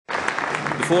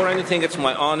Before anything, it's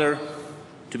my honor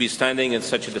to be standing in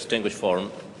such a distinguished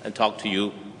forum and talk to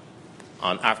you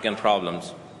on Afghan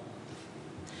problems.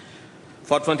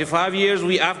 For 25 years,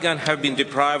 we Afghans have been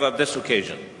deprived of this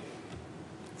occasion.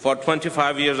 For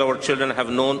 25 years, our children have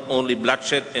known only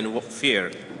bloodshed and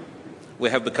fear. We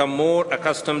have become more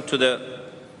accustomed to the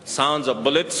sounds of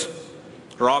bullets,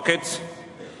 rockets.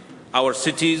 Our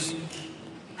cities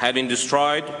have been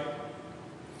destroyed.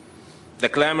 The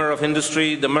clamor of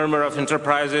industry, the murmur of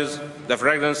enterprises, the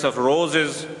fragrance of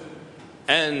roses,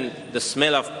 and the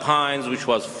smell of pines, which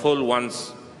was full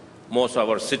once most of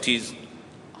our cities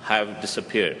have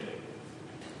disappeared.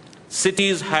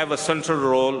 Cities have a central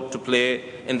role to play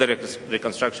in the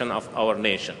reconstruction of our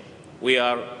nation. We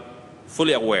are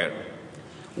fully aware.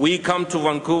 We come to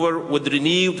Vancouver with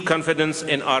renewed confidence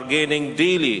and are gaining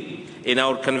daily in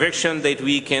our conviction that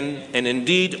we can and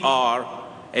indeed are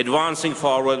advancing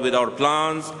forward with our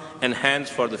plans and hands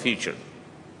for the future.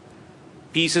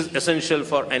 Peace is essential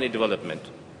for any development.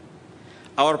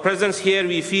 Our presence here,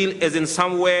 we feel, is in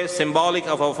some way symbolic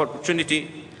of our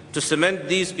opportunity to cement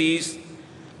this peace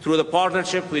through the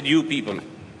partnership with you people.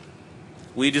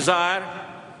 We desire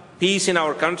peace in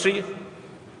our country,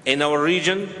 in our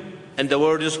region, and the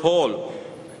world as whole.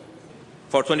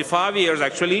 For 25 years,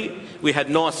 actually, we had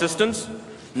no assistance,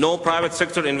 no private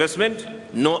sector investment,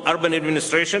 no urban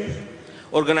administration,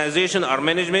 organization or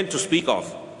management to speak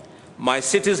of. My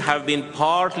cities have been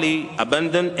partly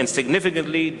abandoned and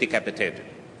significantly decapitated.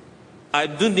 I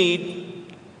do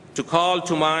need to call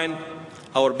to mind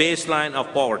our baseline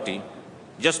of poverty,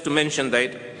 just to mention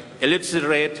that the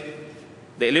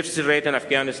illiteracy rate in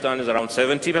Afghanistan is around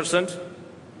 70%.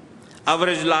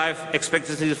 Average life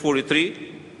expectancy is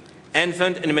 43.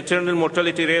 Infant and maternal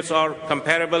mortality rates are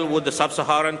comparable with the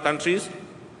sub-Saharan countries.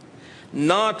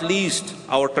 Not least,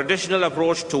 our traditional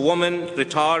approach to women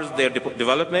retards their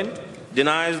development,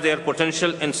 denies their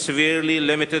potential, and severely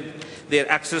limited their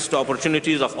access to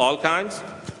opportunities of all kinds.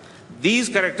 These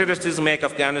characteristics make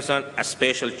Afghanistan a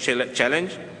special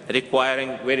challenge,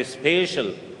 requiring very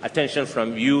special attention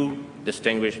from you,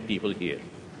 distinguished people here.